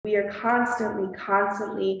We are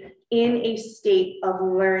constantly in a state of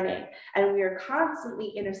learning, and we are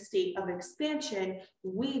constantly in a state of expansion.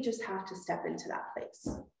 We just have to step into that place.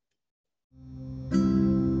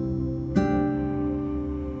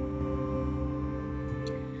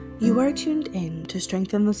 You are tuned in to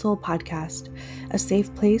Strengthen the Soul podcast, a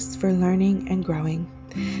safe place for learning and growing.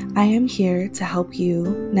 I am here to help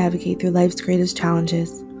you navigate through life's greatest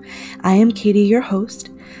challenges. I am Katie, your host,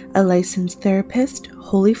 a licensed therapist,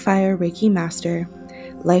 Holy Fire Reiki Master,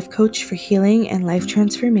 life coach for healing and life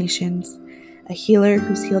transformations, a healer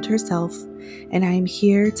who's healed herself, and I am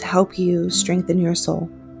here to help you strengthen your soul.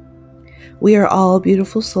 We are all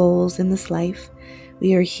beautiful souls in this life.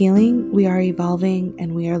 We are healing, we are evolving,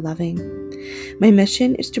 and we are loving. My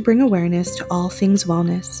mission is to bring awareness to all things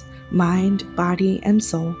wellness, mind, body, and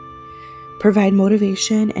soul, provide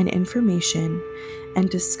motivation and information, and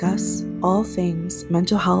discuss all things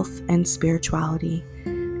mental health and spirituality.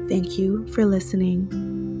 Thank you for listening.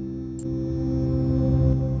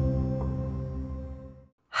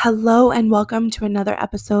 Hello, and welcome to another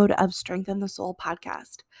episode of Strengthen the Soul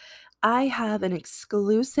podcast. I have an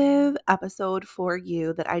exclusive episode for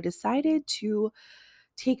you that I decided to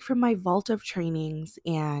take from my vault of trainings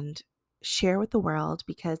and share with the world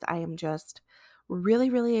because I am just really,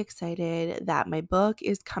 really excited that my book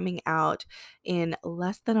is coming out in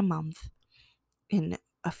less than a month, in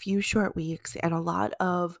a few short weeks, and a lot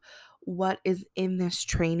of what is in this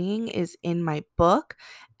training is in my book.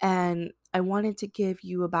 And I wanted to give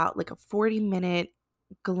you about like a 40-minute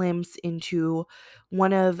glimpse into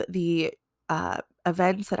one of the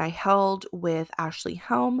events that I held with Ashli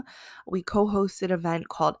Helm. We co-hosted an event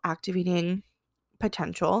called Activating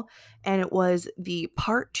Potential, and it was the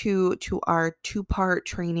part 2 to our 2-part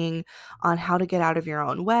training on how to get out of your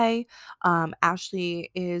own way.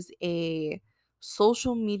 Ashli is a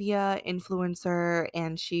social media influencer,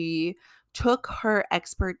 and she took her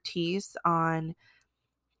expertise on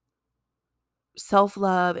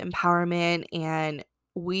self-love, empowerment, and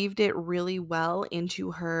weaved it really well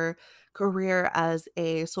into her career as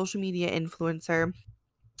a social media influencer.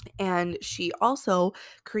 And she also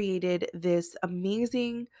created this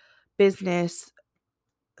amazing business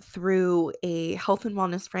through a health and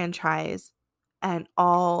wellness franchise, and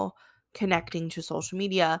all connecting to social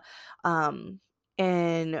media.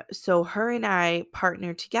 And so her and I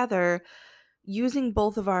partnered together using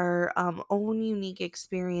both of our own unique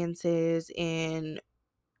experiences in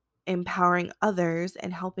empowering others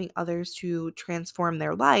and helping others to transform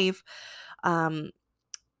their life.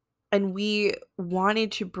 And we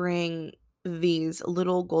wanted to bring these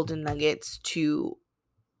little golden nuggets to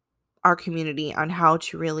our community on how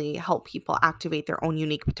to really help people activate their own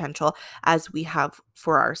unique potential as we have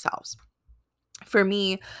for ourselves. For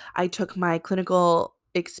me, I took my clinical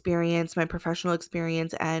experience, my professional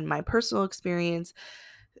experience, and my personal experience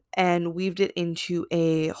and weaved it into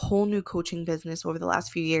a whole new coaching business over the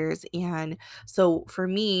last few years. And so for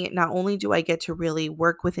me, not only do I get to really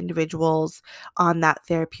work with individuals on that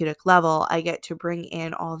therapeutic level, I get to bring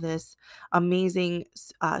in all this amazing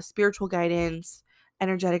spiritual guidance,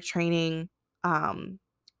 energetic training,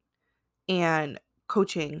 and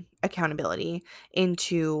coaching accountability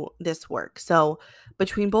into this work. So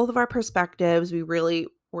between both of our perspectives, we really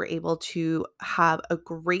were able to have a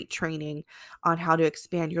great training on how to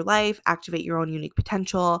expand your life, activate your own unique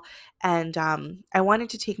potential. And I wanted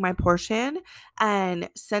to take my portion and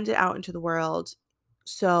send it out into the world.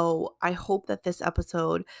 So I hope that this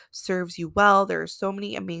episode serves you well. There are so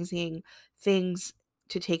many amazing things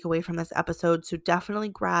to take away from this episode. So definitely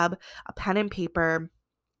grab a pen and paper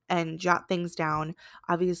and jot things down.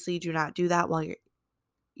 Obviously, do not do that while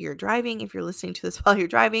you're driving. If you're listening to this while you're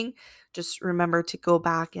driving, just remember to go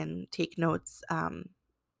back and take notes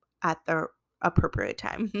at the appropriate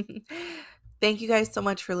time. Thank you guys so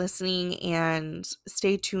much for listening, and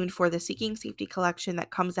stay tuned for the Seeking Safety collection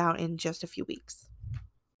that comes out in just a few weeks.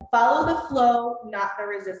 Follow the flow, not the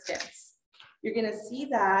resistance. You're going to see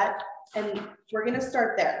that, and we're going to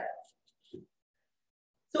start there.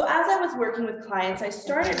 So as I was working with clients, I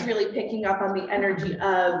started really picking up on the energy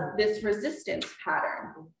of this resistance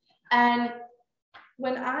pattern. And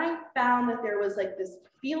when I found that there was like this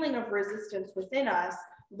feeling of resistance within us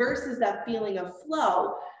versus that feeling of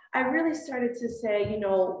flow, I really started to say, you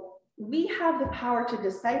know, we have the power to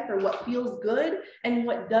decipher what feels good and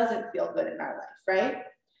what doesn't feel good in our life, right?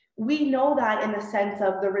 We know that in the sense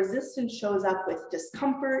of the resistance shows up with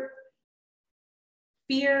discomfort,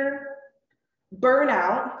 fear,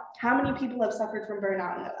 burnout. How many people have suffered from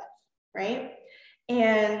burnout in their life, right?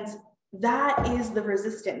 And that is the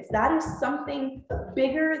resistance. That is something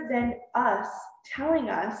bigger than us telling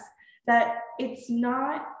us that it's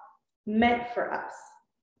not meant for us.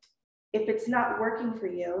 If it's not working for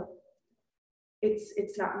you,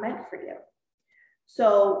 it's not meant for you.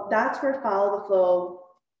 So that's where follow the flow,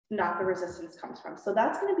 not the resistance comes from. So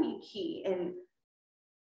that's going to be key in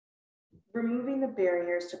removing the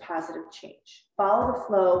barriers to positive change. Follow the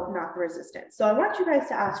flow, not the resistance. So I want you guys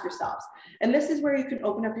to ask yourselves, and this is where you can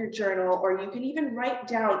open up your journal, or you can even write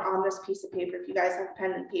down on this piece of paper if you guys have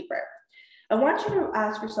pen and paper. I want you to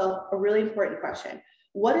ask yourself a really important question.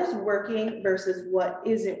 What is working versus what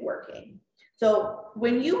isn't working? So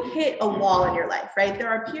when you hit a wall in your life, right, there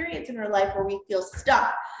are periods in our life where we feel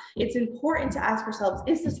stuck. It's important to ask ourselves,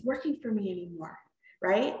 is this working for me anymore,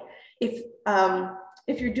 right?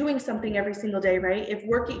 If you're doing something every single day, right,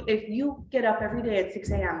 if you get up every day at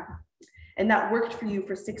 6 a.m. and that worked for you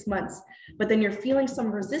for 6 months, but then you're feeling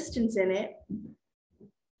some resistance in it,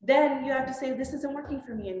 then you have to say, this isn't working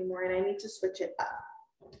for me anymore and I need to switch it up.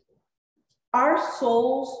 Our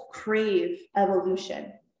souls crave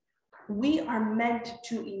evolution. We are meant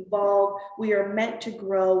to evolve. We are meant to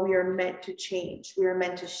grow. We are meant to change. We are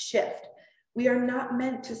meant to shift. We are not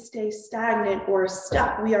meant to stay stagnant or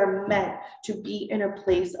stuck. We are meant to be in a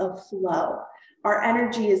place of flow. Our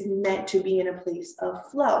energy is meant to be in a place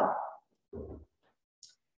of flow.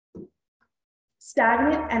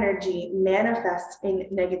 Stagnant energy manifests in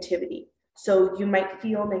negativity. So you might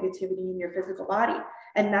feel negativity in your physical body,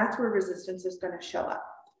 and that's where resistance is going to show up.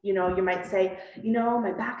 You know, you might say, you know,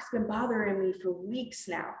 my back's been bothering me for weeks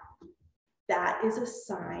now. That is a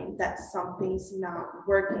sign that something's not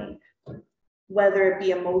working, whether it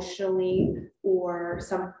be emotionally or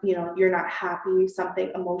you're not happy,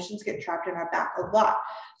 emotions get trapped in our back a lot.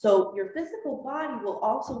 So your physical body will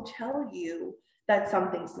also tell you that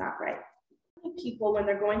something's not right. People, when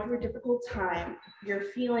they're going through a difficult time, you're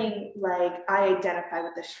feeling like, I identify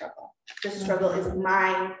with this struggle. This struggle is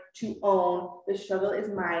mine to own. This struggle is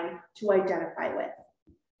mine to identify with.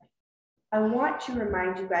 I want to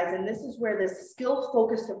remind you guys, and this is where this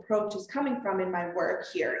skill-focused approach is coming from in my work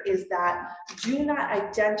here, is that do not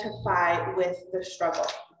identify with the struggle.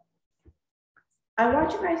 I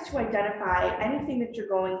want you guys to identify anything that you're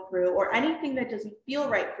going through or anything that doesn't feel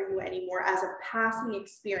right for you anymore as a passing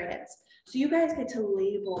experience. So you guys get to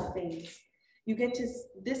label things. You get to,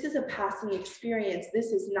 this is a passing experience. This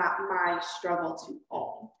is not my struggle to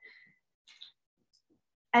own.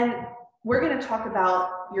 And we're going to talk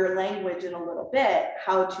about your language in a little bit,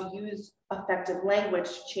 how to use effective language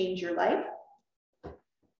to change your life.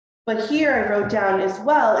 But here I wrote down as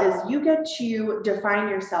well is you get to define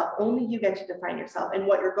yourself. Only you get to define yourself and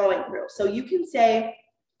what you're going through. So you can say,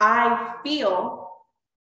 I feel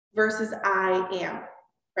versus I am,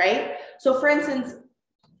 right? So for instance,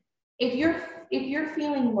 if you're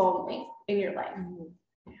feeling lonely in your life,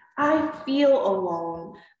 I feel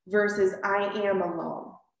alone versus I am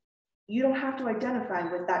alone. You don't have to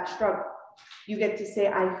identify with that struggle. You get to say,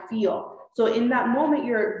 I feel. So in that moment,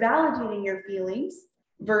 you're validating your feelings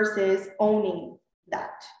versus owning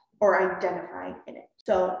that or identifying in it.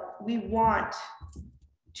 So we want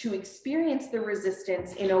to experience the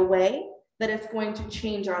resistance in a way that it's going to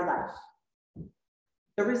change our life.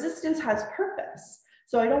 The resistance has purpose.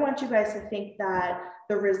 So I don't want you guys to think that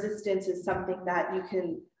the resistance is something that you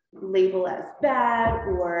can label as bad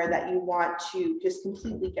or that you want to just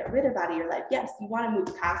completely get rid of out of your life. Yes, you want to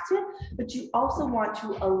move past it, but you also want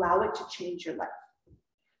to allow it to change your life.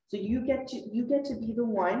 So you get to be the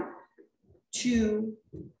one to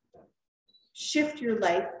shift your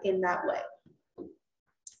life in that way.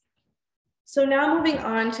 So now moving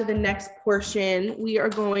on to the next portion, we are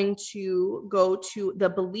going to go to the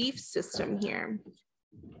belief system here.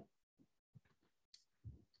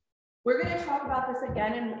 We're going to talk about this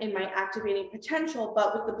again in my activating potential,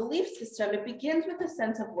 but with the belief system, it begins with a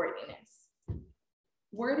sense of worthiness.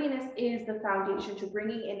 Worthiness is the foundation to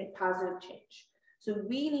bringing in a positive change. So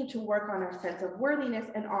we need to work on our sense of worthiness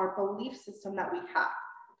and our belief system that we have.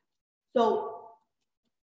 So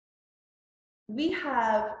we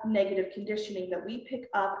have negative conditioning that we pick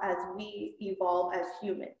up as we evolve as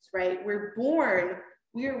humans, right? We're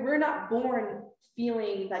not born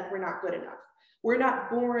feeling like we're not good enough. We're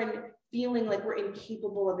not born feeling like we're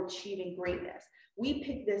incapable of achieving greatness. We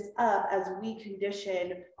pick this up as we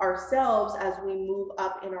condition ourselves as we move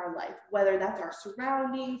up in our life, whether that's our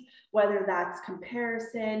surroundings, whether that's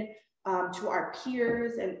comparison to our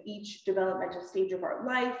peers and each developmental stage of our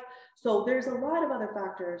life. So there's a lot of other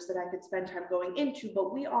factors that I could spend time going into,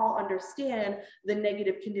 but we all understand the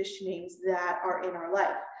negative conditionings that are in our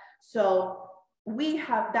life. So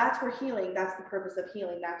that's where healing, that's the purpose of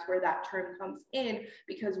healing. That's where that term comes in,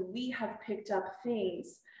 because we have picked up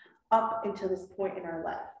things up until this point in our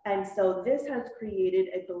life. And so this has created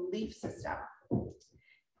a belief system.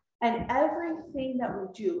 And everything that we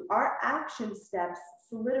do, our action steps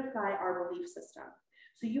solidify our belief system.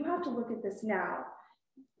 So you have to look at this now.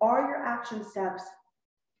 Are your action steps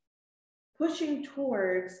pushing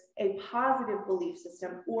towards a positive belief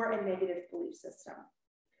system or a negative belief system?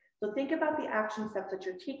 So think about the action steps that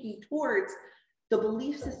you're taking towards the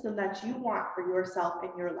belief system that you want for yourself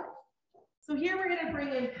and your life. So here we're going to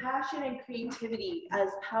bring in passion and creativity as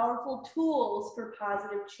powerful tools for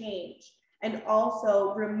positive change, and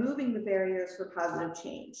also removing the barriers for positive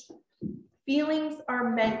change. Feelings are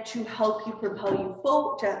meant to help you propel you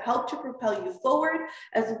forward,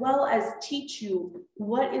 as well as teach you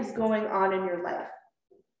what is going on in your life.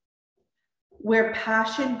 Where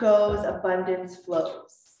passion goes, abundance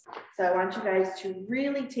flows. So I want you guys to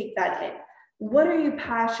really take that in. What are you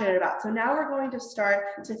passionate about? So now we're going to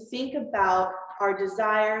start to think about our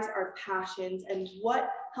desires, our passions, and what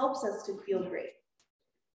helps us to feel great.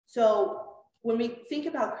 So when we think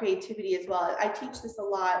about creativity as well, I teach this a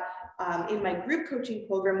lot in my group coaching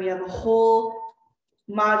program. We have a whole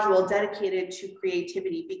module dedicated to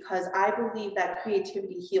creativity because I believe that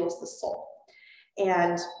creativity heals the soul.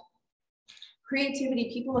 And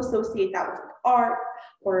creativity, people associate that with art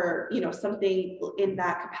or something in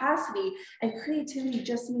that capacity, and creativity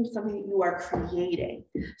just means something that you are creating.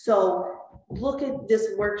 So look at this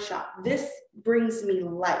workshop. This brings me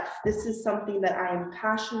life. This is something that I am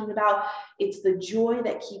passionate about. It's the joy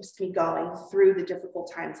that keeps me going through the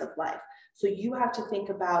difficult times of life. So you have to think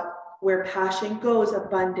about where passion goes,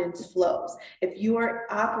 abundance flows. If you are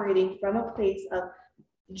operating from a place of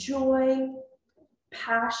joy,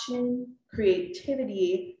 passion,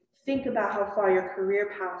 creativity, think about how far your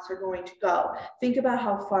career paths are going to go. Think about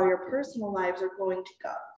how far your personal lives are going to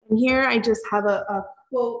go. And here I just have a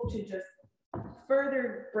quote to just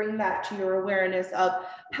further bring that to your awareness of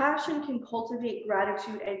passion can cultivate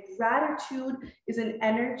gratitude, and gratitude is an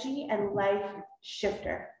energy and life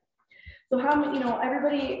shifter. So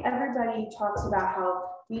everybody talks about how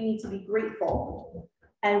we need to be grateful,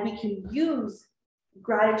 and we can use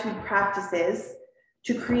gratitude practices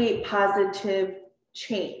to create positive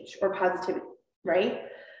change or positivity, right?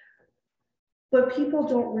 But people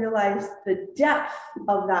don't realize the depth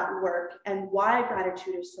of that work and why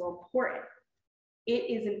gratitude is so important. It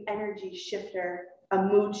is an energy shifter, a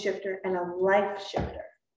mood shifter, and a life shifter.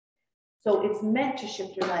 So it's meant to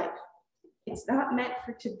shift your life. It's not meant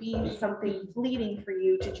to be something fleeting for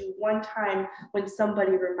you to do one time when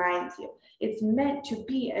somebody reminds you. It's meant to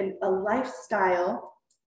be a lifestyle.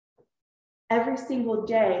 Every single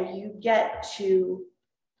day you get to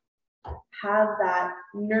have that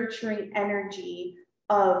nurturing energy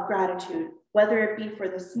of gratitude, whether it be for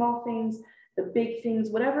the small things, the big things,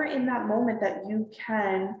 whatever in that moment that you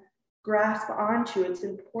can grasp onto. It's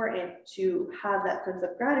important to have that sense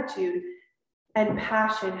of gratitude, and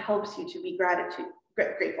passion helps you to be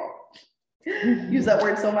grateful. Use that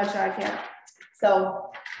word so much that I can't.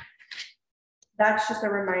 So that's just a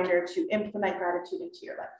reminder to implement gratitude into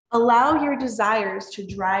your life. Allow your desires to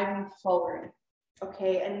drive you forward.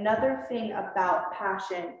 Okay, another thing about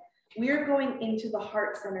passion, we are going into the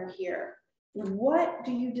heart center here. What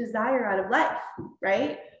do you desire out of life,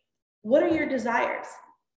 right? What are your desires?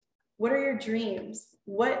 What are your dreams?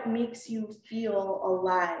 What makes you feel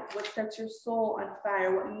alive? What sets your soul on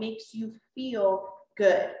fire? What makes you feel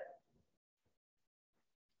good?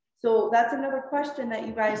 So that's another question that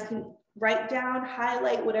you guys can write down,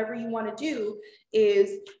 highlight, whatever you want to do,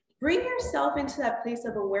 is bring yourself into that place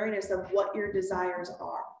of awareness of what your desires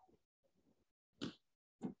are.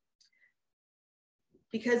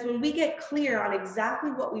 Because when we get clear on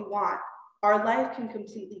exactly what we want, our life can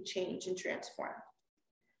completely change and transform.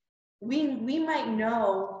 We might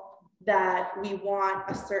know that we want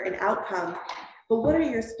a certain outcome, but what are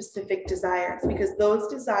your specific desires? Because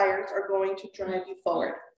those desires are going to drive you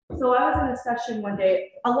forward. So I was in a session one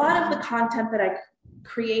day. A lot of the content that I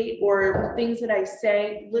create or things that I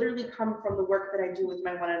say literally come from the work that I do with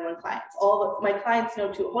my one-on-one clients. All of my clients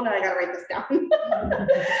know too. Hold on, I gotta write this down.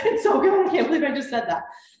 It's so good. I can't believe I just said that.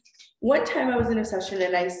 One time I was in a session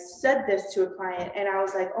and I said this to a client and I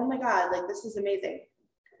was like, oh my God, like this is amazing.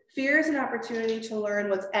 Fear is an opportunity to learn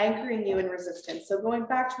what's anchoring you in resistance. So going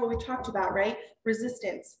back to what we talked about, right?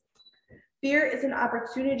 Resistance. Fear is an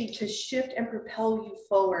opportunity to shift and propel you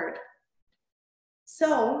forward.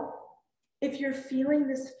 So if you're feeling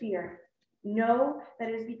this fear, know that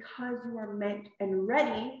it is because you are meant and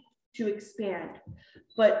ready to expand.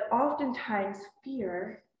 But oftentimes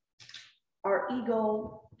fear, our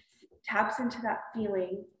ego taps into that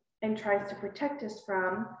feeling and tries to protect us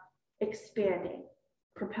from expanding.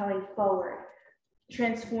 propelling forward,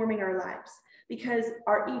 transforming our lives, because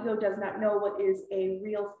our ego does not know what is a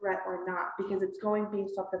real threat or not, because it's going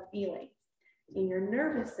based off the feelings in your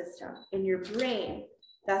nervous system, in your brain.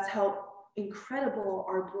 That's how incredible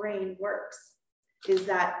our brain works, is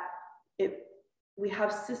that we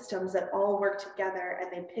have systems that all work together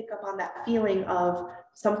and they pick up on that feeling of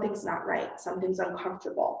something's not right, something's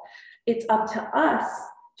uncomfortable. It's up to us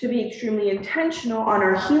to be extremely intentional on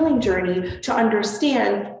our healing journey to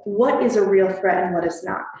understand what is a real threat and what is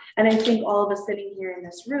not. And I think all of us sitting here in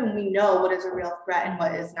this room, we know what is a real threat and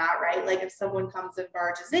what is not, right? Like if someone comes and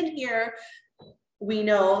barges in here, we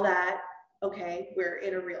know that, okay, we're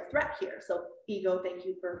in a real threat here. So ego, thank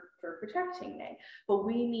you for protecting me. But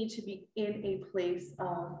we need to be in a place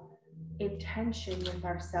of intention with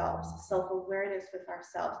ourselves, self-awareness with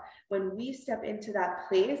ourselves. When we step into that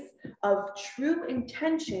place of true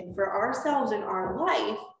intention for ourselves in our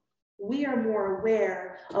life, we are more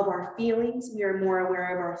aware of our feelings, we are more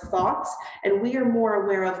aware of our thoughts, and we are more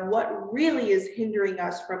aware of what really is hindering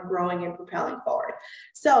us from growing and propelling forward.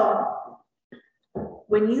 So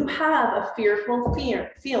when you have a fearful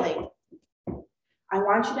feeling, I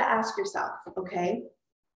want you to ask yourself, okay,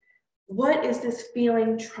 what is this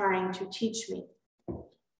feeling trying to teach me?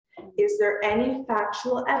 Is there any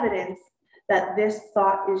factual evidence that this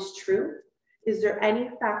thought is true? Is there any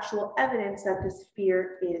factual evidence that this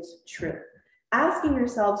fear is true? Asking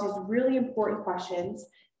yourselves these really important questions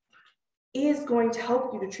is going to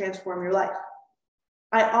help you to transform your life.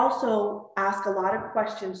 I also ask a lot of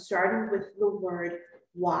questions starting with the word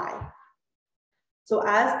why. So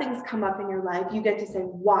as things come up in your life, you get to say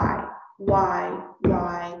why.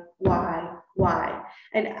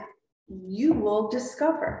 And you will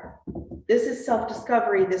discover. This is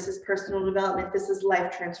self-discovery, this is personal development, this is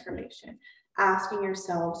life transformation. Asking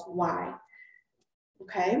yourselves why.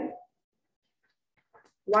 Okay?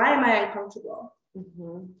 Why am I uncomfortable?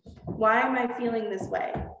 Why am I feeling this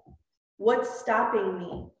way? What's stopping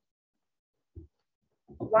me?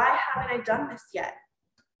 Why haven't I done this yet?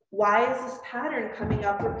 Why is this pattern coming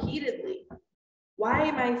up repeatedly? Why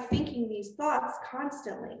am I thinking these thoughts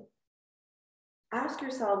constantly? Ask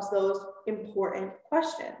yourselves those important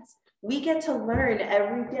questions. We get to learn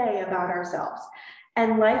every day about ourselves,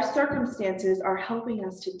 and life circumstances are helping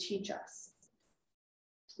us to teach us.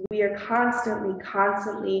 We are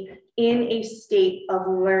constantly in a state of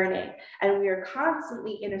learning, and we are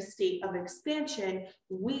constantly in a state of expansion.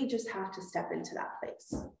 We just have to step into that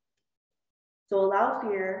place. So allow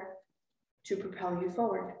fear to propel you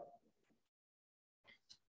forward.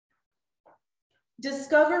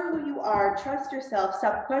 Discover who you are, trust yourself,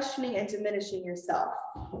 stop questioning and diminishing yourself.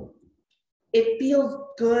 It feels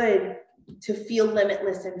good to feel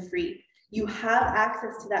limitless and free. You have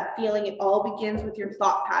access to that feeling. It all begins with your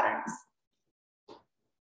thought patterns.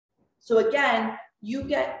 So again,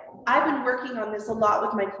 I've been working on this a lot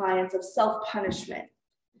with my clients of self-punishment.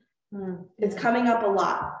 It's coming up a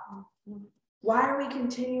lot. Why are we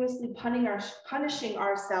continuously punishing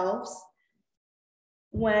ourselves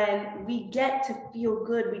when we get to feel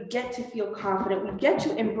good, we get to feel confident, we get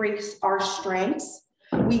to embrace our strengths,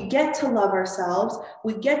 we get to love ourselves,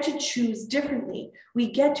 we get to choose differently,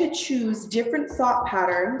 we get to choose different thought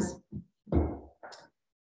patterns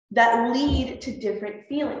that lead to different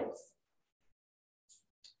feelings.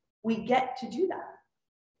 We get to do that.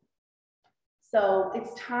 So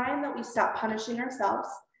it's time that we stop punishing ourselves.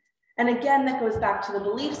 And again, that goes back to the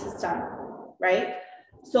belief system, right?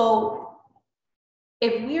 So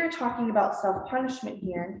if we are talking about self-punishment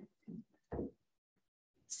here,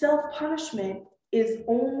 self-punishment is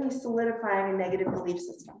only solidifying a negative belief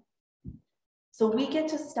system. So we get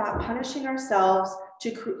to stop punishing ourselves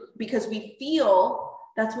because we feel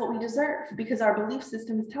that's what we deserve, because our belief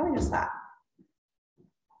system is telling us that,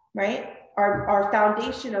 right? Our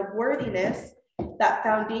foundation of worthiness, that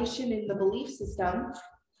foundation in the belief system,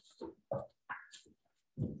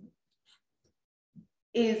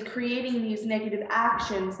 is creating these negative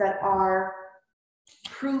actions that are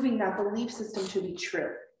proving that belief system to be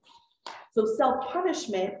true. So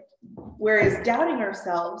self-punishment, whereas doubting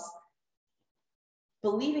ourselves,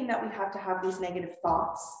 believing that we have to have these negative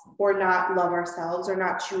thoughts or not love ourselves or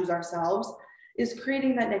not choose ourselves, is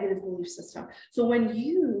creating that negative belief system. So when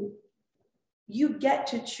you get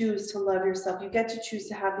to choose to love yourself, you get to choose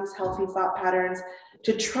to have these healthy thought patterns,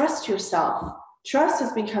 to trust yourself. Trust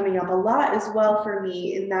has been coming up a lot as well for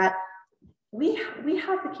me, in that we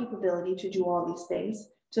have the capability to do all these things,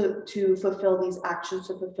 to fulfill these actions,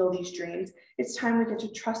 to fulfill these dreams. It's time we get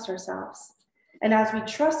to trust ourselves. And as we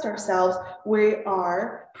trust ourselves, we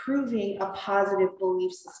are proving a positive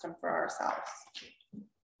belief system for ourselves.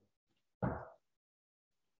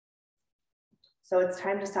 So it's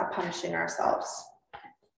time to stop punishing ourselves.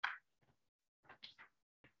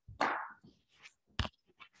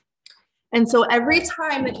 And so every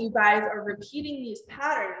time that you guys are repeating these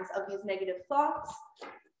patterns of these negative thoughts,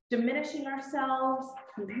 diminishing ourselves,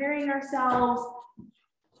 comparing ourselves,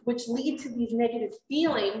 which lead to these negative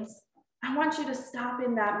feelings, I want you to stop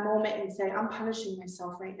in that moment and say, I'm punishing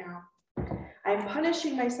myself right now. I'm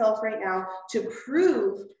punishing myself right now to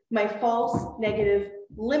prove my false, negative,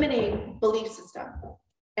 limiting belief system.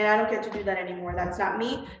 And I don't get to do that anymore. That's not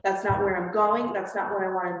me. That's not where I'm going. That's not what I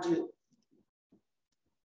want to do.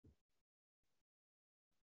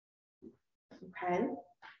 Okay?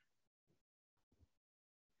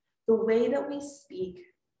 The way that we speak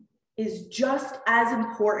is just as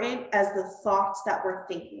important as the thoughts that we're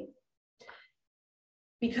thinking.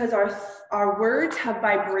 Because our words have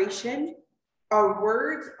vibration. Our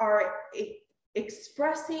words are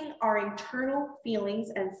expressing our internal feelings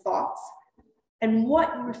and thoughts. And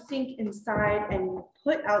what you think inside and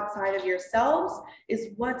put outside of yourselves is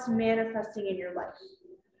what's manifesting in your life.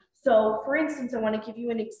 So for instance, I want to give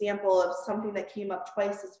you an example of something that came up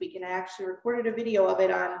twice this week, and I actually recorded a video of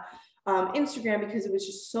it on Instagram because it was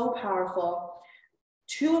just so powerful.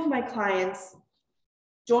 Two of my clients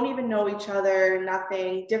don't even know each other,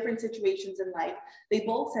 nothing, different situations in life. They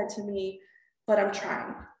both said to me, but I'm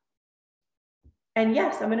trying. And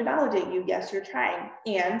yes, I'm going to validate you. Yes, you're trying.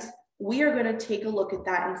 And we are going to take a look at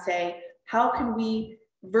that and say, how can we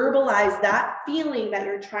verbalize that feeling that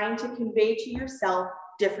you're trying to convey to yourself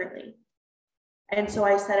differently? And so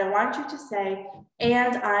I said, I want you to say,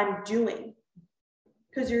 and I'm doing,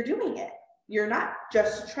 because you're doing it. You're not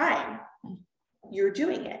just trying, you're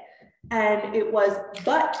doing it. And it was,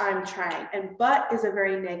 but I'm trying. And but is a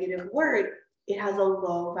very negative word. It has a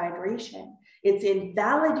low vibration. It's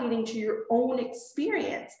invalidating to your own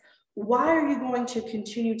experience. Why are you going to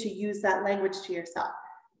continue to use that language to yourself?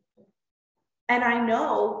 And I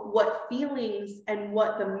know what feelings and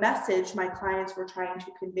what the message my clients were trying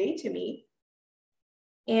to convey to me.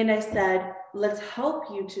 And I said, let's help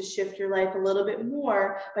you to shift your life a little bit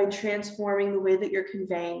more by transforming the way that you're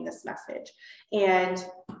conveying this message. And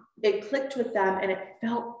it clicked with them and it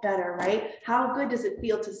felt better, right? How good does it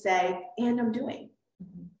feel to say, and I'm doing?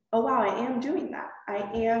 Oh, wow, I am doing that. I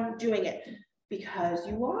am doing it because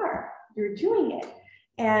you're doing it.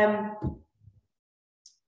 And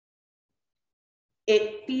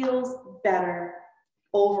it feels better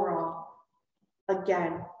overall,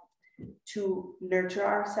 again, to nurture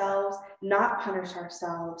ourselves, not punish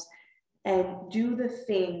ourselves, and do the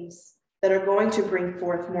things that are going to bring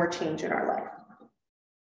forth more change in our life.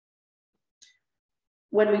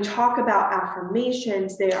 When we talk about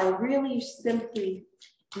affirmations, they are really simply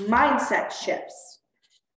mindset shifts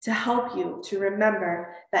to help you to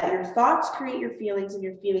remember that your thoughts create your feelings and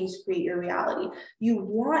your feelings create your reality. You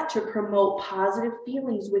want to promote positive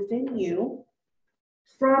feelings within you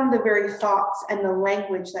from the very thoughts and the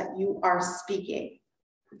language that you are speaking.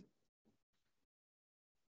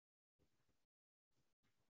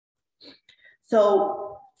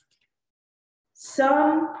 So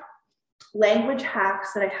some language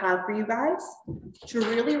hacks that I have for you guys to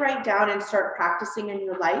really write down and start practicing in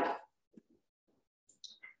your life.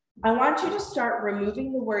 I want you to start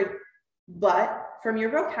removing the word but from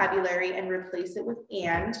your vocabulary and replace it with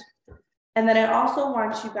and. And then I also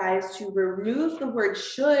want you guys to remove the word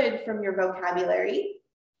should from your vocabulary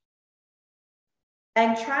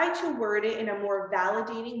and try to word it in a more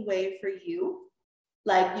validating way for you.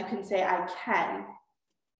 Like you can say, I can.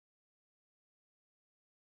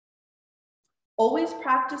 Always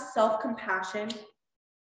practice self-compassion.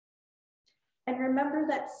 And remember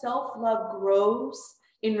that self-love grows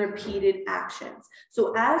in repeated actions.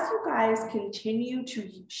 So as you guys continue to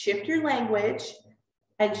shift your language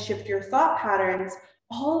and shift your thought patterns,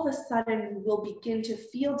 all of a sudden you will begin to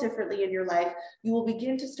feel differently in your life. You will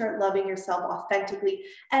begin to start loving yourself authentically,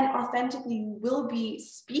 and authentically you will be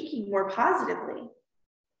speaking more positively.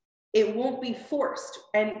 It won't be forced.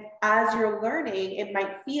 And as you're learning, it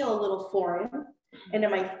might feel a little foreign and it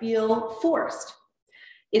might feel forced.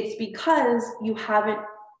 It's because you haven't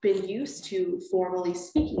been used to formally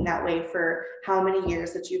speaking that way for how many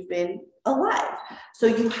years that you've been alive. So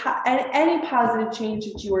any positive change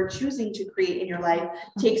that you are choosing to create in your life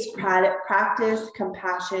takes practice,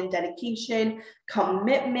 compassion, dedication,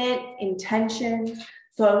 commitment, intention.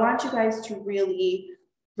 So I want you guys to really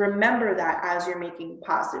remember that as you're making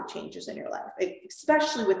positive changes in your life,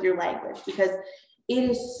 especially with your language, because it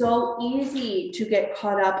is so easy to get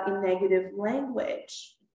caught up in negative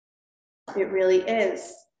language. It really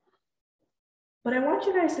is. But I want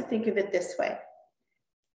you guys to think of it this way.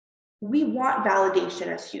 we want validation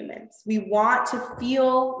as humans. We want to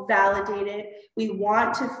feel validated. We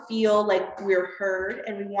want to feel like we're heard,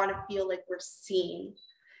 and we want to feel like we're seen.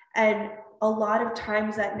 And a lot of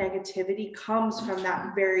times that negativity comes from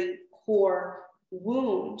that very core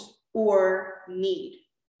wound or need,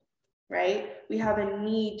 right? We have a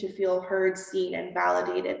need to feel heard, seen, and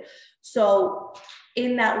validated. So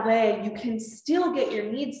in that way, you can still get your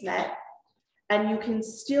needs met, and you can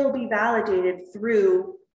still be validated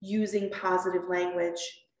through using positive language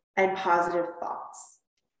and positive thoughts.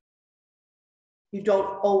 You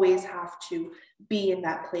don't always have to be in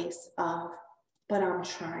that place of, but I'm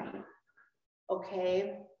trying,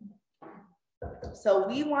 okay? So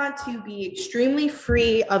we want to be extremely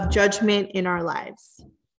free of judgment in our lives.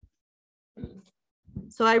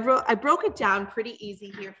 So I broke it down pretty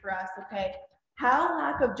easy here for us, okay? How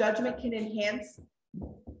lack of judgment can enhance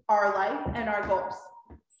our life and our goals.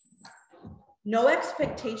 No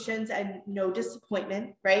expectations and no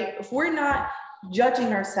disappointment, right? If we're not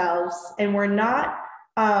judging ourselves and we're not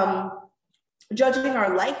judging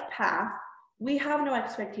our life path, we have no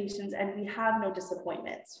expectations and we have no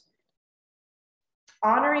disappointments.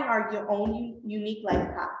 Honoring our own unique life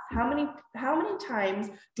path. How many times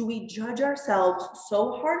do we judge ourselves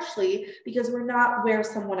so harshly because we're not where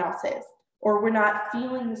someone else is? Or we're not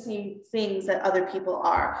feeling the same things that other people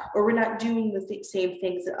are, or we're not doing the same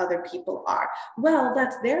things that other people are. Well,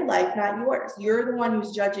 that's their life, not yours. You're the one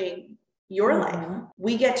who's judging your life.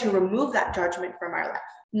 We get to remove that judgment from our life.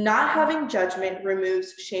 Not having judgment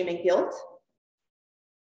removes shame and guilt.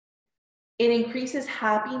 It increases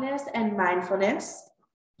happiness and mindfulness,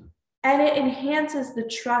 and it enhances the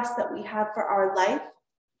trust that we have for our life,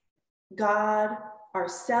 God,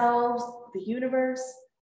 ourselves, the universe,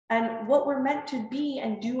 and what we're meant to be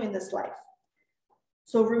and do in this life.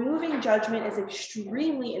 So removing judgment is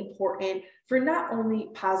extremely important for not only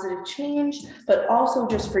positive change, but also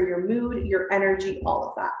just for your mood, your energy, all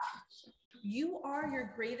of that. You are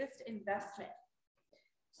your greatest investment.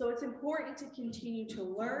 So it's important to continue to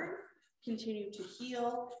learn, continue to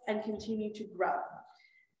heal, and continue to grow.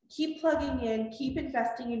 Keep plugging in, keep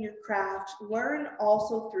investing in your craft, learn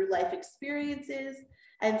also through life experiences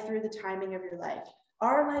and through the timing of your life.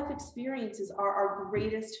 Our life experiences are our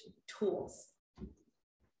greatest tools.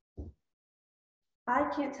 I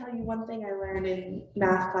can't tell you one thing I learned in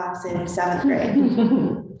math class in 7th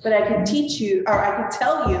grade, but I could teach you, or I could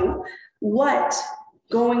tell you what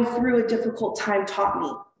going through a difficult time taught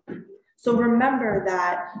me. So remember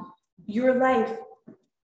that your life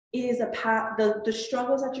is the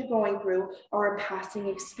struggles that you're going through are a passing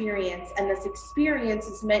experience, and this experience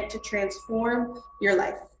is meant to transform your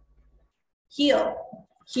life. Heal.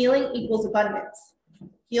 Healing equals abundance.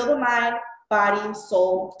 Heal the mind, body,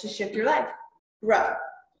 soul to shift your life. Grow.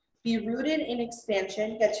 Be rooted in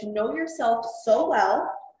expansion. Get to know yourself so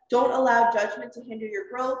well. Don't allow judgment to hinder your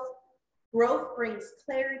growth. Growth brings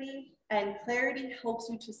clarity, and clarity helps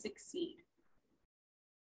you to succeed.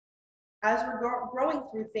 As we're growing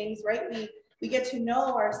through things, right, we get to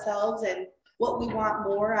know ourselves and what we want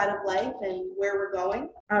more out of life and where we're going.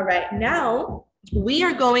 All right, now we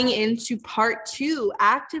are going into part 2,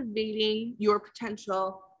 activating your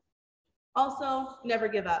potential. Also, never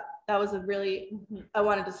give up. That was I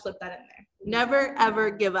wanted to slip that in there. Never, ever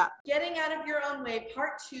give up. Getting out of your own way,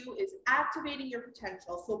 part 2 is activating your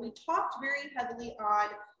potential. So we talked very heavily on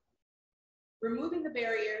removing the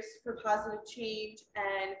barriers for positive change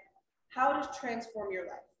and how to transform your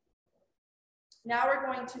life. Now we're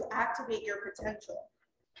going to activate your potential.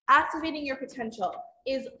 Activating your potential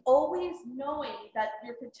is always knowing that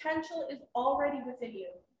your potential is already within you.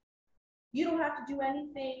 You don't have to do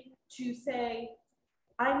anything to say,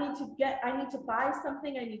 I need to buy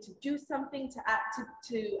something, I need to do something to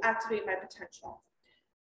activate my potential.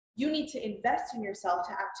 You need to invest in yourself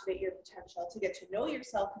to activate your potential, to get to know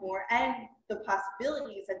yourself more and the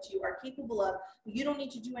possibilities that you are capable of. You don't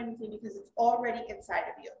need to do anything because it's already inside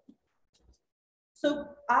of you. So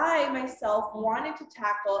I myself wanted to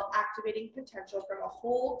tackle activating potential from a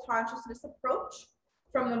whole consciousness approach,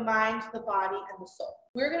 from the mind, the body, and the soul.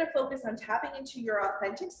 We're going to focus on tapping into your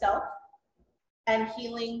authentic self and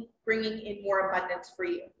healing, bringing in more abundance for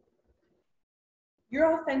you.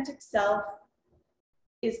 Your authentic self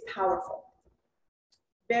is powerful.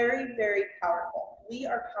 Very, very powerful. We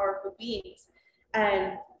are powerful beings.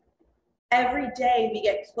 And every day we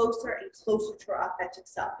get closer and closer to our authentic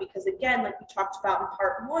self, because again, like we talked about in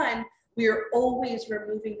part 1, we are always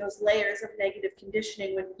removing those layers of negative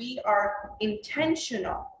conditioning when we are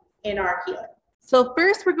intentional in our healing. So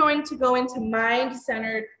first we're going to go into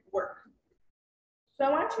mind-centered work. So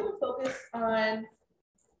I want you to focus on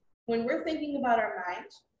When we're thinking about our mind,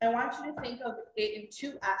 I want you to think of it in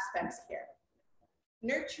two aspects here.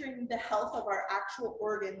 Nurturing the health of our actual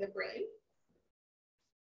organ, the brain,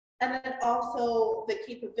 and then also the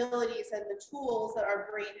capabilities and the tools that our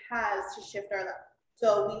brain has to shift our life.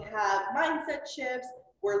 So we have mindset shifts,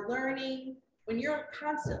 we're learning. When you're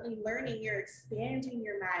constantly learning, you're expanding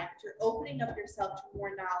your mind, you're opening up yourself to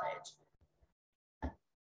more knowledge.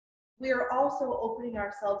 We are also opening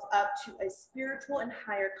ourselves up to a spiritual and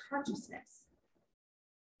higher consciousness.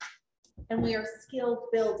 And we are skill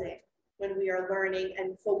building when we are learning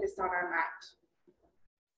and focused on our mind.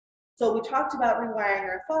 So we talked about rewiring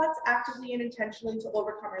our thoughts actively and intentionally to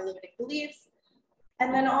overcome our limiting beliefs.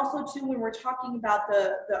 And then also too, when we're talking about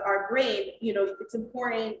our brain, it's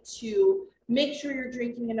important to make sure you're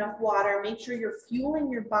drinking enough water, make sure you're fueling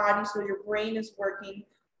your body so your brain is working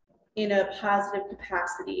in a positive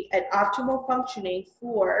capacity and optimal functioning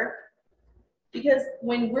because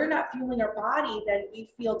when we're not fueling our body, then we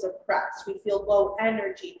feel depressed, we feel low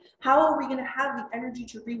energy. How are we going to have the energy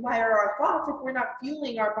to rewire our thoughts if we're not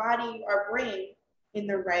fueling our body, our brain in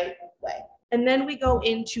the right way? And then we go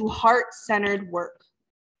into heart-centered work.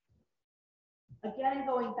 Again,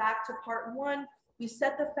 going back to part one, we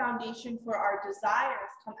set the foundation for our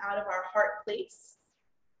desires come out of our heart place.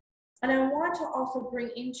 And I want to also bring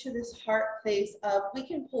into this heart place of we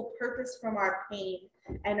can pull purpose from our pain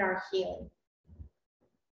and our healing.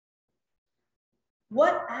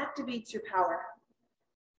 What activates your power?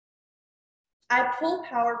 I pull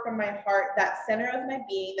power from my heart, that center of my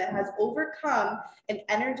being that has overcome and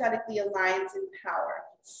energetically aligns in power,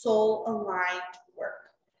 soul aligned work.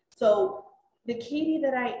 So the Katie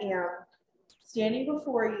that I am, standing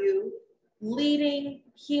before you, leading,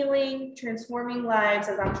 healing, transforming lives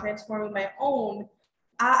as I'm transforming my own,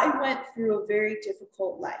 I went through a very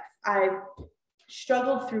difficult life. I've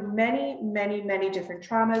struggled through many, many, many different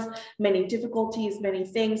traumas, many difficulties, many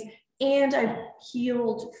things, and I've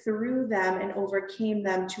healed through them and overcame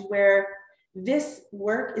them to where this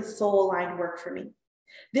work is soul-aligned work for me.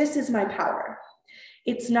 This is my power.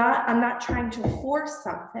 I'm not trying to force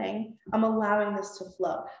something, I'm allowing this to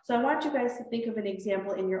flow. So I want you guys to think of an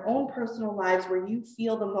example in your own personal lives where you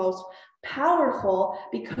feel the most powerful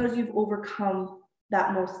because you've overcome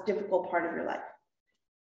that most difficult part of your life.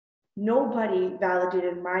 Nobody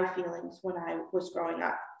validated my feelings when I was growing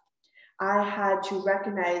up. I had to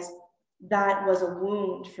recognize that was a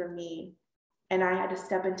wound for me, and I had to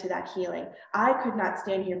step into that healing. I could not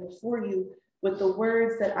stand here before you with the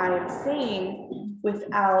words that I am saying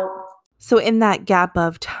without. So in that gap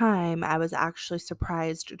of time, I was actually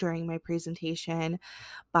surprised during my presentation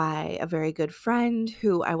by a very good friend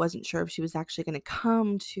who I wasn't sure if she was actually going to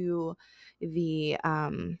come to the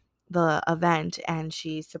event, and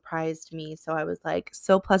she surprised me. So I was like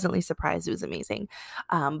so pleasantly surprised. It was amazing.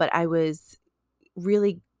 But I was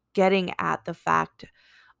really getting at the fact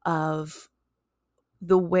of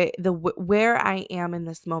where I am in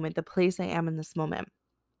this moment, the place I am in this moment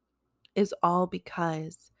is all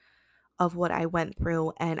because of what I went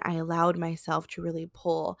through, and I allowed myself to really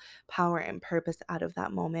pull power and purpose out of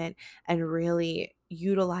that moment and really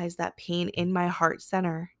utilize that pain in my heart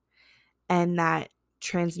center and that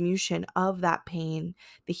transmutation of that pain,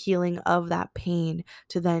 the healing of that pain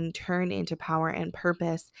to then turn into power and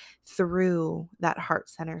purpose through that heart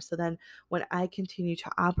center. So then when I continue to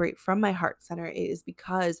operate from my heart center, it is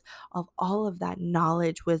because of all of that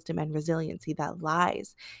knowledge, wisdom, and resiliency that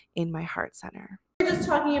lies in my heart center. We're just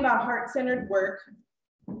talking about heart-centered work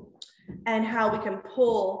and how we can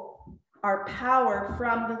pull our power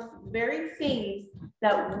from the very things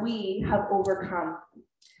that we have overcome.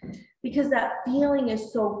 Because that feeling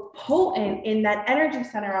is so potent in that energy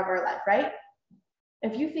center of our life, right?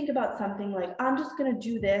 If you think about something like, I'm just going to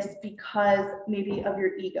do this because maybe of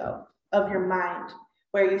your ego, of your mind,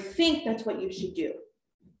 where you think that's what you should do.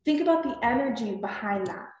 Think about the energy behind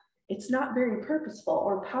that. It's not very purposeful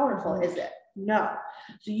or powerful, is it? No.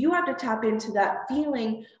 So you have to tap into that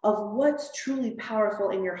feeling of what's truly powerful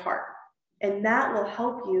in your heart. And that will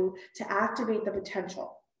help you to activate the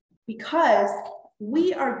potential, because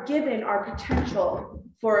we are given our potential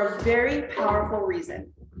for a very powerful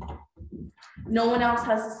reason. No one else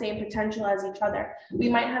has the same potential as each other. We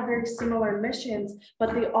might have very similar missions,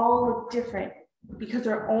 but they all look different because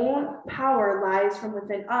our own power lies from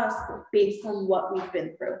within us based on what we've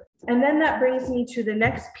been through. And then that brings me to the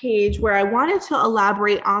next page where I wanted to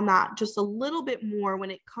elaborate on that just a little bit more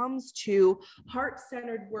when it comes to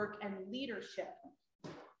heart-centered work and leadership.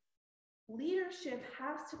 Leadership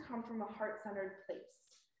has to come from a heart-centered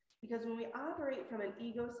place, because when we operate from an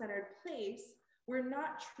ego-centered place, we're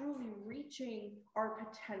not truly reaching our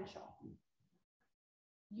potential.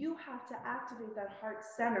 you have to activate that heart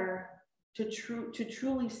center to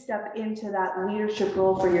truly step into that leadership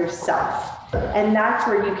role for yourself. And that's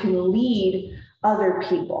where you can lead other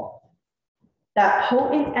people. That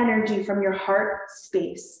potent energy from your heart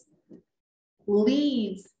space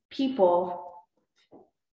leads people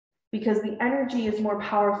because the energy is more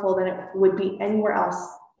powerful than it would be anywhere else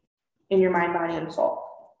in your mind, body, and soul.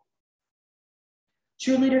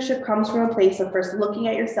 True leadership comes from a place of first looking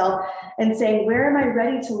at yourself and saying, where am I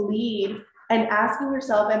ready to lead? And asking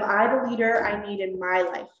yourself, am I the leader I need in my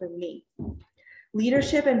life for me?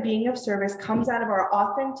 Leadership and being of service comes out of our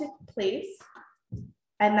authentic place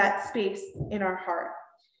and that space in our heart.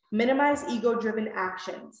 Minimize ego-driven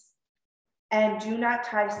actions and do not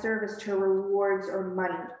tie service to rewards or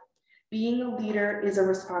money. Being a leader is a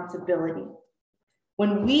responsibility.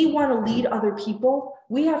 When we want to lead other people,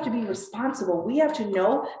 we have to be responsible. We have to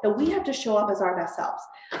know that we have to show up as our best selves.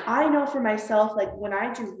 I know for myself, like when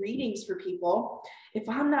I do readings for people, if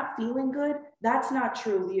I'm not feeling good, that's not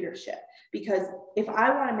true leadership. Because if I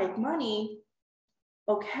want to make money,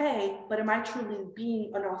 okay, but am I truly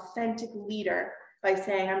being an authentic leader by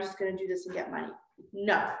saying, I'm just going to do this and get money?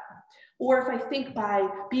 No. Or if I think by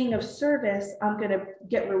being of service, I'm going to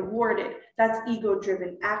get rewarded, that's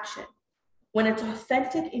ego-driven action. When it's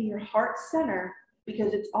authentic in your heart center,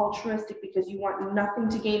 because it's altruistic, because you want nothing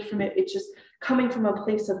to gain from it, it's just coming from a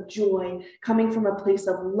place of joy, coming from a place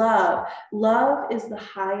of love. Love is the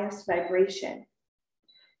highest vibration.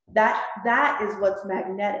 That is what's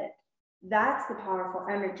magnetic. That's the powerful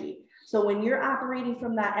energy. So when you're operating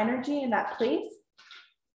from that energy in that place,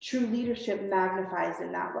 true leadership magnifies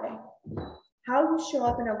in that way. How you show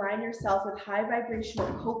up and align yourself with high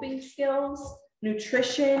vibrational coping skills,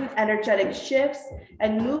 nutrition, energetic shifts,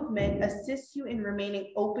 and movement assists you in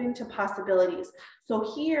remaining open to possibilities.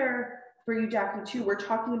 So here for you, Jackie, too, we're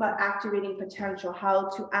talking about activating potential, how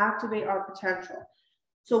to activate our potential.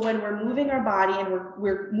 So when we're moving our body and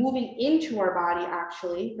we're moving into our body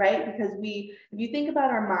actually, right? Because if you think about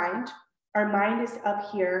our mind is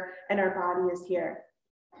up here and our body is here.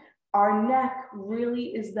 Our neck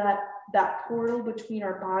really is that portal between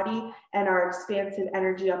our body and our expansive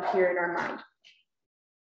energy up here in our mind.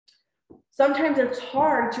 Sometimes it's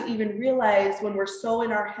hard to even realize when we're so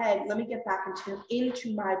in our head, let me get back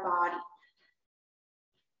into my body.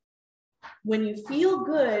 When you feel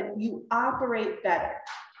good, you operate better.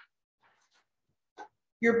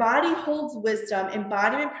 Your body holds wisdom.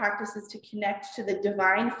 Embodiment practices to connect to the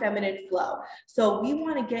divine feminine flow. So we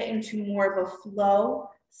want to get into more of a flow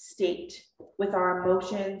state with our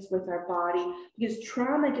emotions, with our body, because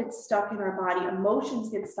trauma gets stuck in our body, emotions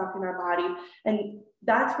get stuck in our body, and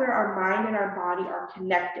that's where our mind and our body are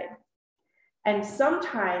connected. And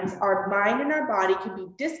sometimes our mind and our body can be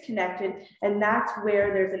disconnected, and that's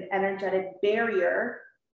where there's an energetic barrier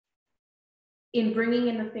in bringing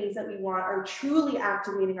in the things that we want or truly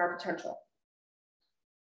activating our potential.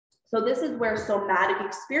 So this is where somatic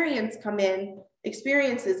experiences come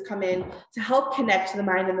in to help connect to the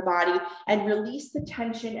mind and the body and release the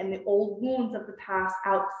tension and the old wounds of the past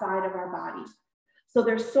outside of our body. So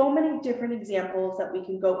there's so many different examples that we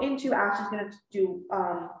can go into. Ashley's going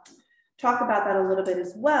to talk about that a little bit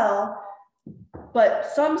as well. But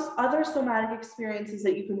some other somatic experiences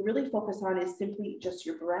that you can really focus on is simply just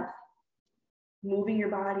your breath, moving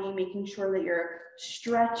your body, making sure that you're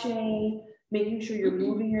stretching, making sure you're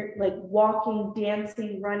moving like walking,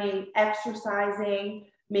 dancing, running, exercising,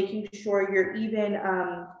 making sure you're even,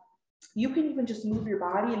 you can even just move your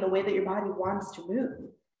body in the way that your body wants to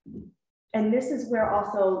move. And this is where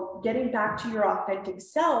also getting back to your authentic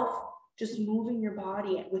self, just moving your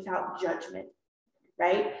body without judgment,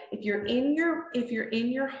 right? If you're in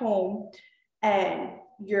your home and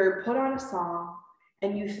you're put on a song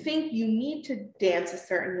and you think you need to dance a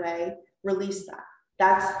certain way, release that.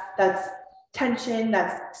 That's tension,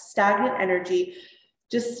 that's stagnant energy.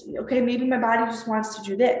 Just, okay, maybe my body just wants to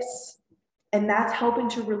do this. And that's helping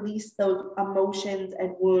to release those emotions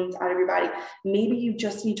and wounds out of your body. Maybe you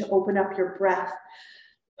just need to open up your breath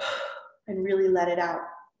and really let it out.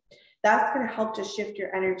 That's going to help to shift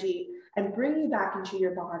your energy and bring you back into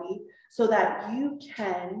your body so that you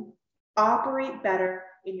can operate better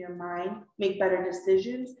in your mind, make better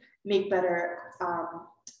decisions, make better,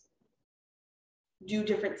 do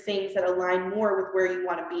different things that align more with where you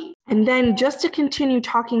want to be. And then just to continue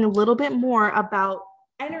talking a little bit more about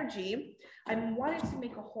energy, I wanted to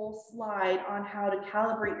make a whole slide on how to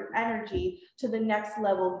calibrate your energy to the next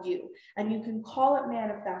level you. And you can call it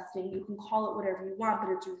manifesting, you can call it whatever you want,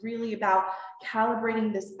 but it's really about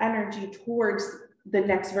calibrating this energy towards the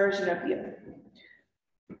next version of you.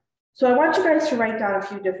 So I want you guys to write down a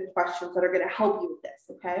few different questions that are going to help you with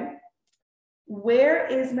this, okay? Where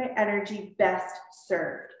is my energy best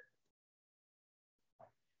served?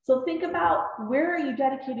 So think about, where are you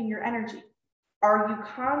dedicating your energy? Are you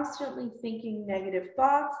constantly thinking negative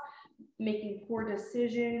thoughts, making poor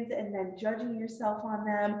decisions, and then judging yourself on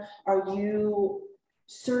them? Are you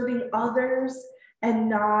serving others and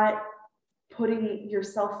not putting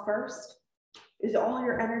yourself first? Is all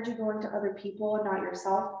your energy going to other people and not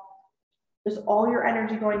yourself? Is all your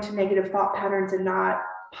energy going to negative thought patterns and not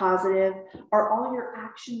positive? Are all your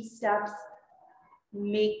action steps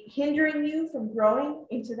hindering you from growing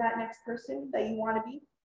into that next person that you want to be?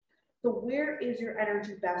 So where is your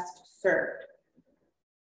energy best served?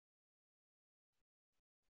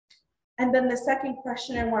 And then the second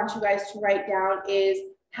question I want you guys to write down is,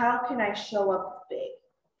 how can I show up big?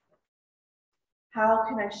 How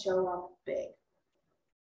can I show up big?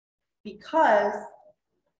 Because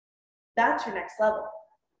that's your next level.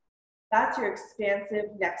 That's your expansive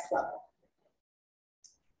next level.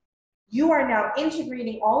 You are now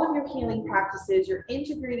integrating all of your healing practices. You're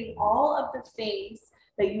integrating all of the things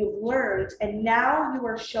that you've learned, and now you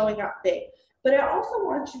are showing up big. But I also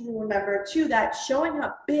want you to remember too that showing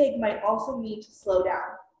up big might also mean to slow down.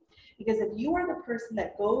 Because if you are the person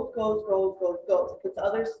that goes, puts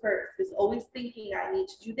others first, is always thinking, I need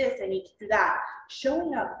to do this, I need to do that,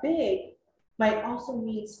 showing up big might also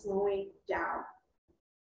mean slowing down.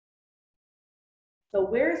 So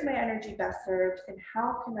where is my energy best served, and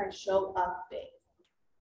how can I show up big?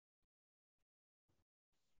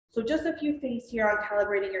 So just a few things here on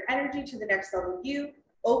calibrating your energy to the next level you.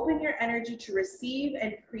 Open your energy to receive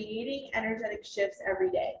and creating energetic shifts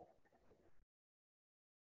every day.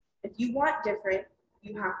 If you want different,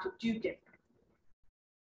 you have to do different.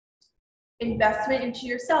 Investment into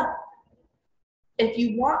yourself. If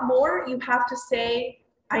you want more, you have to say,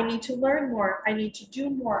 I need to learn more, I need to do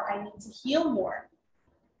more, I need to heal more.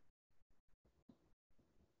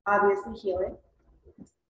 Obviously healing.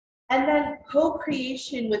 And then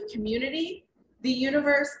co-creation with community, the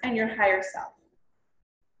universe, and your higher self.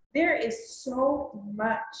 There is so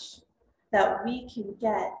much that we can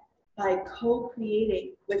get by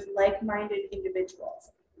co-creating with like-minded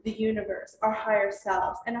individuals, the universe, our higher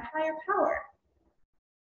selves, and a higher power.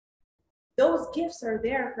 Those gifts are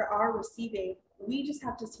there for our receiving. We just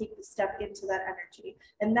have to take the step into that energy.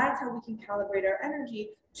 And that's how we can calibrate our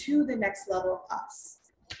energy to the next level of us.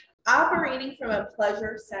 Operating from a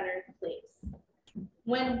pleasure-centered place.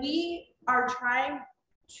 When we are trying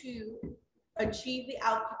to achieve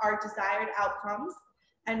our desired outcomes,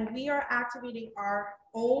 and we are activating our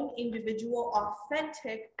own individual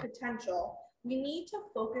authentic potential, we need to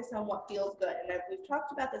focus on what feels good. And we've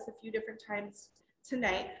talked about this a few different times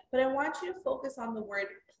tonight, but I want you to focus on the word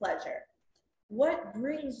pleasure. What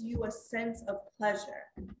brings you a sense of pleasure?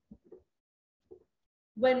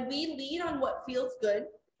 When we lead on what feels good,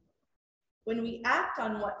 when we act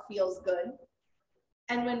on what feels good,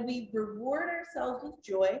 and when we reward ourselves with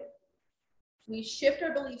joy, we shift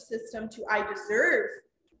our belief system to I deserve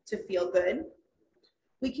to feel good,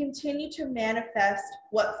 we continue to manifest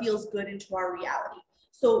what feels good into our reality.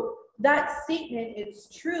 So that statement is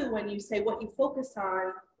true when you say what you focus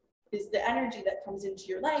on is the energy that comes into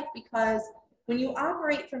your life, because when you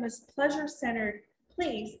operate from a pleasure-centered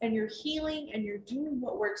place and you're healing and you're doing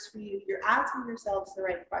what works for you, you're asking yourselves the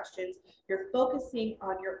right questions, you're focusing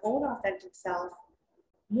on your own authentic self,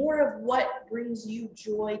 more of what brings you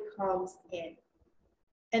joy comes in.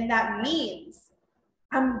 And that means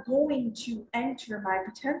I'm going to enter my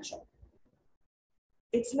potential.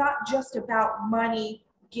 It's not just about money,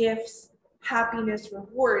 gifts, happiness,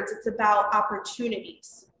 rewards. It's about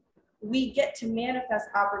opportunities. We get to manifest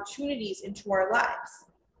opportunities into our lives,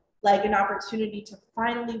 like an opportunity to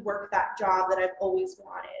finally work that job that I've always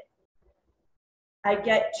wanted. I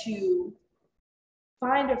get to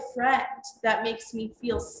find a friend that makes me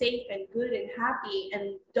feel safe and good and happy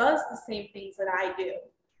and does the same things that I do,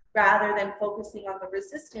 rather than focusing on the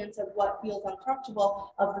resistance of what feels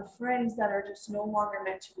uncomfortable of the friends that are just no longer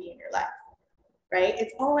meant to be in your life, right?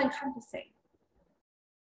 It's all encompassing.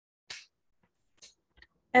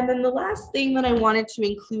 And then the last thing that I wanted to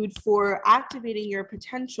include for activating your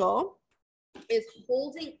potential is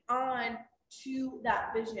holding on to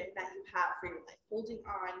that vision that you have for your life. Hold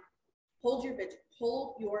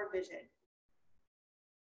your vision.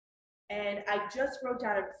 And I just wrote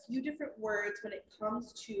down a few different words when it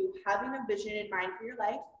comes to having a vision in mind for your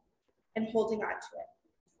life and holding on to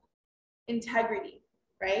it. Integrity,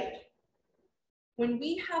 right? When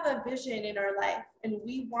we have a vision in our life and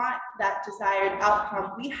we want that desired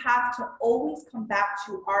outcome, we have to always come back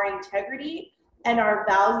to our integrity and our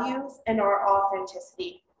values and our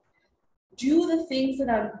authenticity. Do the things that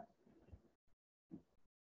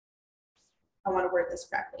I want to word this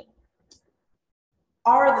correctly.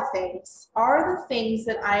 Are the things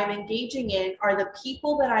that I am engaging in, are the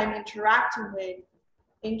people that I'm interacting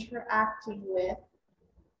with,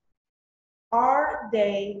 are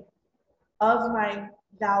they of my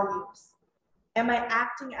values? Am I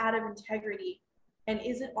acting out of integrity? And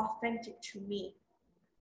is it authentic to me?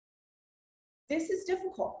 This is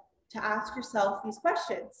difficult to ask yourself these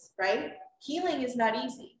questions, right? Healing is not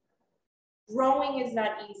easy. Growing is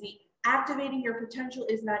not easy. Activating your potential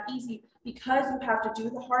is not easy because you have to do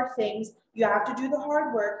the hard things, you have to do the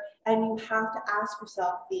hard work, and you have to ask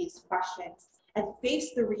yourself these questions and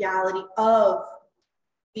face the reality of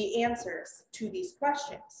the answers to these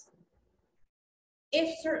questions.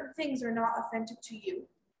 If certain things are not authentic to you,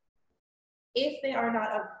 if they are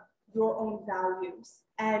not of your own values,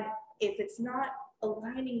 and if it's not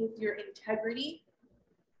aligning with your integrity,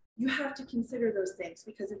 you have to consider those things,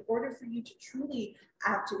 because in order for you to truly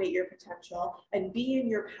activate your potential and be in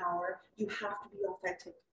your power, you have to be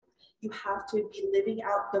authentic. You have to be living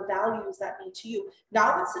out the values that mean to you,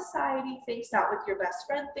 not what society thinks, not what your best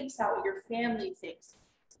friend thinks, not what your family thinks.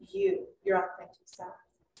 You, your authentic self.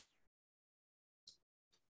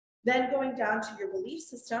 Then going down to your belief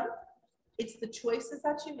system, it's the choices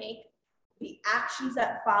that you make, the actions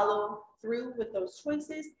that follow through with those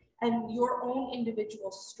choices, and your own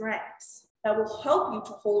individual strengths that will help you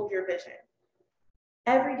to hold your vision.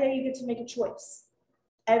 Every day you get to make a choice.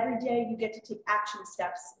 Every day you get to take action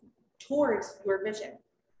steps towards your vision.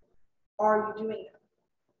 Are you doing them?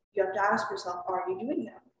 You have to ask yourself, are you doing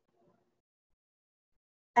them?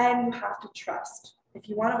 And you have to trust. If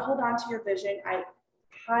you want to hold on to your vision, I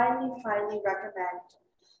highly, highly recommend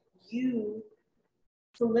you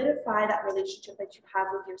solidify that relationship that you have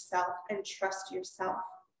with yourself and trust yourself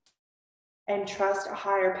and trust a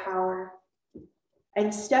higher power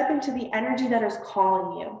and step into the energy that is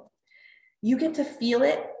calling you. You get to feel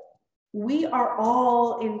it. We are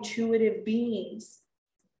all intuitive beings.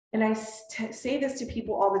 And I say this to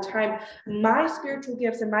people all the time. My spiritual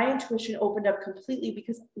gifts and my intuition opened up completely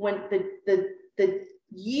because when the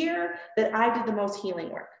year that I did the most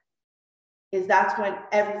healing work that's when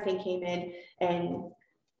everything came in and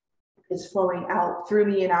is flowing out through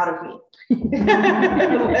me and out of me.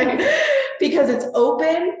 Because it's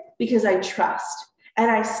open, because I trust.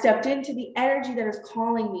 And I stepped into the energy that is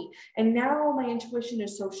calling me. And now my intuition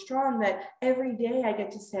is so strong that every day I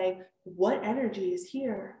get to say, what energy is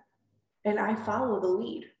here? And I follow the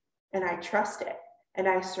lead and I trust it and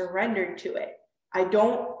I surrender to it. I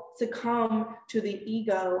don't succumb to the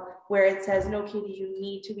ego where it says, no, Katie, you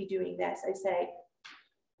need to be doing this. I say,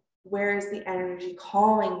 where is the energy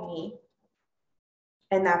calling me?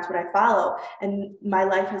 And that's what I follow. And my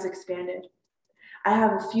life has expanded. I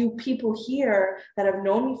have a few people here that have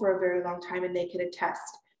known me for a very long time and they can attest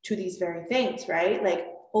to these very things, right? Like,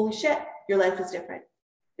 holy shit, your life is different.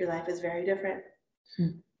 Your life is very different.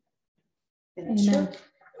 And it's true.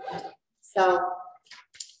 So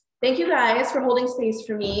thank you guys for holding space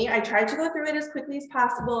for me. I tried to go through it as quickly as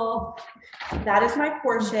possible. That is my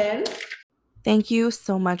portion. Thank you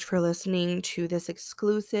so much for listening to this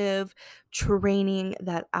exclusive training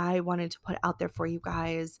that I wanted to put out there for you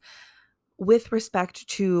guys. With respect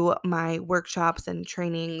to my workshops and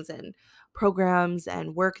trainings and programs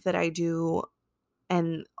and work that I do,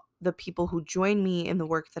 and the people who join me in the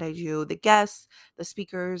work that I do, the guests, the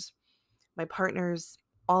speakers, my partners,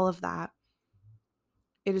 all of that,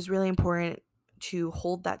 it is really important to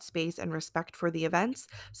hold that space and respect for the events.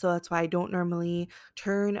 So that's why I don't normally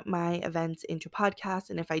turn my events into podcasts.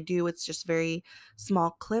 And if I do, it's just very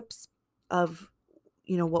small clips of,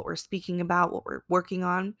 what we're speaking about, what we're working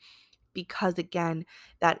on. Because again,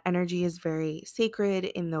 that energy is very sacred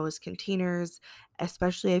in those containers,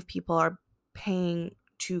 especially if people are paying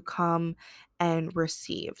to come and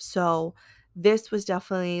receive. So this was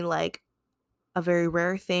definitely like a very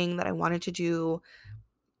rare thing that I wanted to do,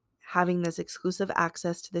 having this exclusive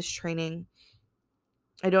access to this training.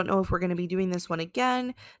 I don't know if we're going to be doing this one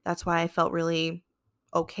again. That's why I felt really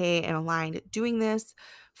okay and aligned doing this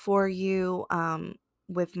for you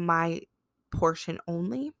with my portion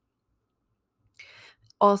only.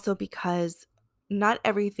 Also because not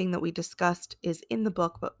everything that we discussed is in the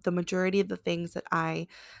book, but the majority of the things that I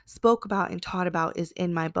spoke about and taught about is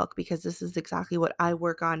in my book, because this is exactly what I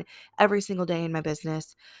work on every single day in my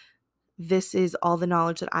business. This is all the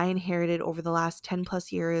knowledge that I inherited over the last 10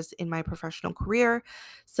 plus years in my professional career.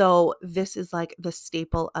 So this is like the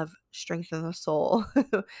staple of Strength in the Soul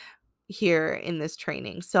here in this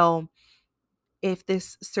training. So If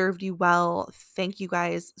this served you well, thank you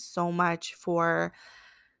guys so much for,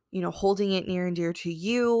 holding it near and dear to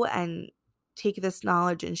you, and take this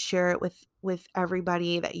knowledge and share it with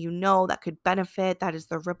everybody that you know that could benefit. That is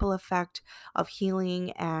the ripple effect of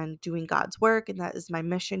healing and doing God's work, and that is my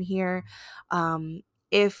mission here.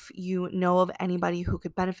 If you know of anybody who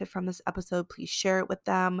could benefit from this episode, please share it with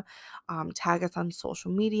them. Tag us on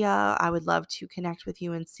social media. I would love to connect with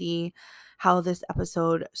you and see how this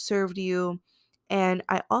episode served you. And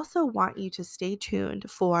I also want you to stay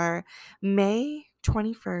tuned for May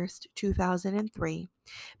 21st, 2003,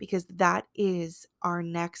 because that is our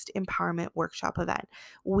next empowerment workshop event.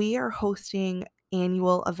 We are hosting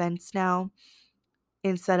annual events now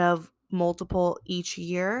instead of multiple each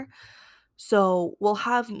year. So we'll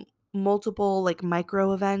have multiple like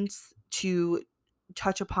micro events to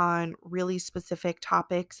touch upon really specific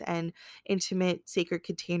topics and intimate sacred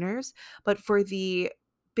containers. But for the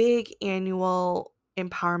big annual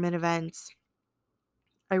empowerment events,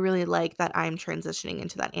 I really like that I'm transitioning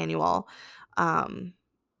into that annual um,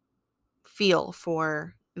 feel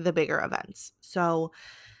for the bigger events. So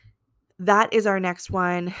that is our next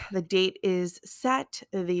one. The date is set,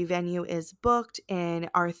 the venue is booked, and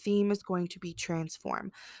our theme is going to be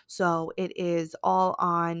transform. So it is all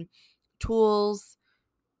on tools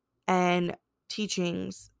and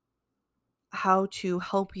teachings, how to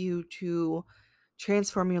help you to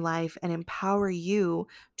transform your life and empower you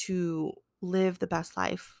to live the best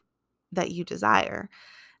life that you desire.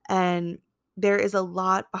 And there is a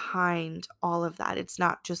lot behind all of that. It's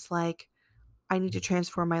not just like, I need to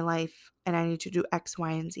transform my life and I need to do X,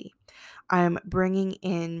 Y, and Z. I'm bringing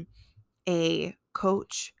in a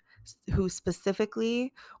coach who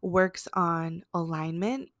specifically works on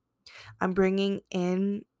alignment. I'm bringing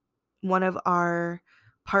in one of our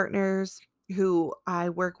partners who I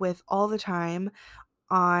work with all the time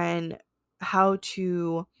on how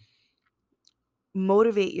to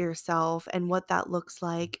motivate yourself and what that looks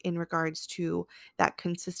like in regards to that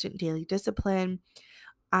consistent daily discipline.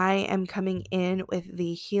 I am coming in with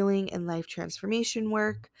the healing and life transformation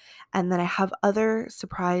work. And then I have other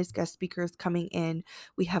surprise guest speakers coming in.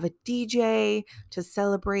 We have a DJ to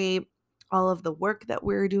celebrate all of the work that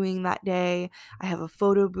we're doing that day. I have a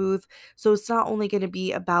photo booth. So it's not only going to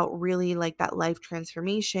be about really like that life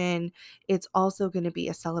transformation, it's also going to be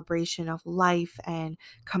a celebration of life and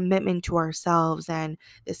commitment to ourselves and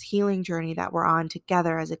this healing journey that we're on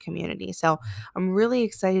together as a community. So I'm really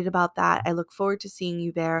excited about that. I look forward to seeing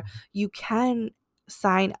you there. You can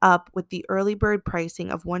sign up with the early bird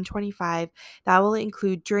pricing of $125. That will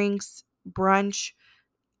include drinks, brunch,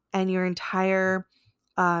 and your entire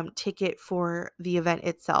ticket for the event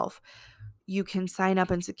itself. You can sign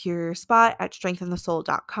up and secure your spot at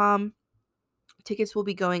strengthenthesoul.com. Tickets will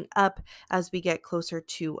be going up as we get closer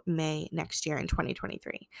to May next year in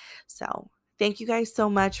 2023. So thank you guys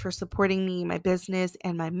so much for supporting me, my business,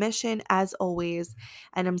 and my mission as always.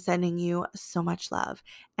 And I'm sending you so much love.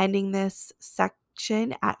 Ending this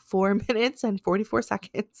section at 4 minutes and 44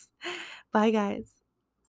 seconds. Bye, guys.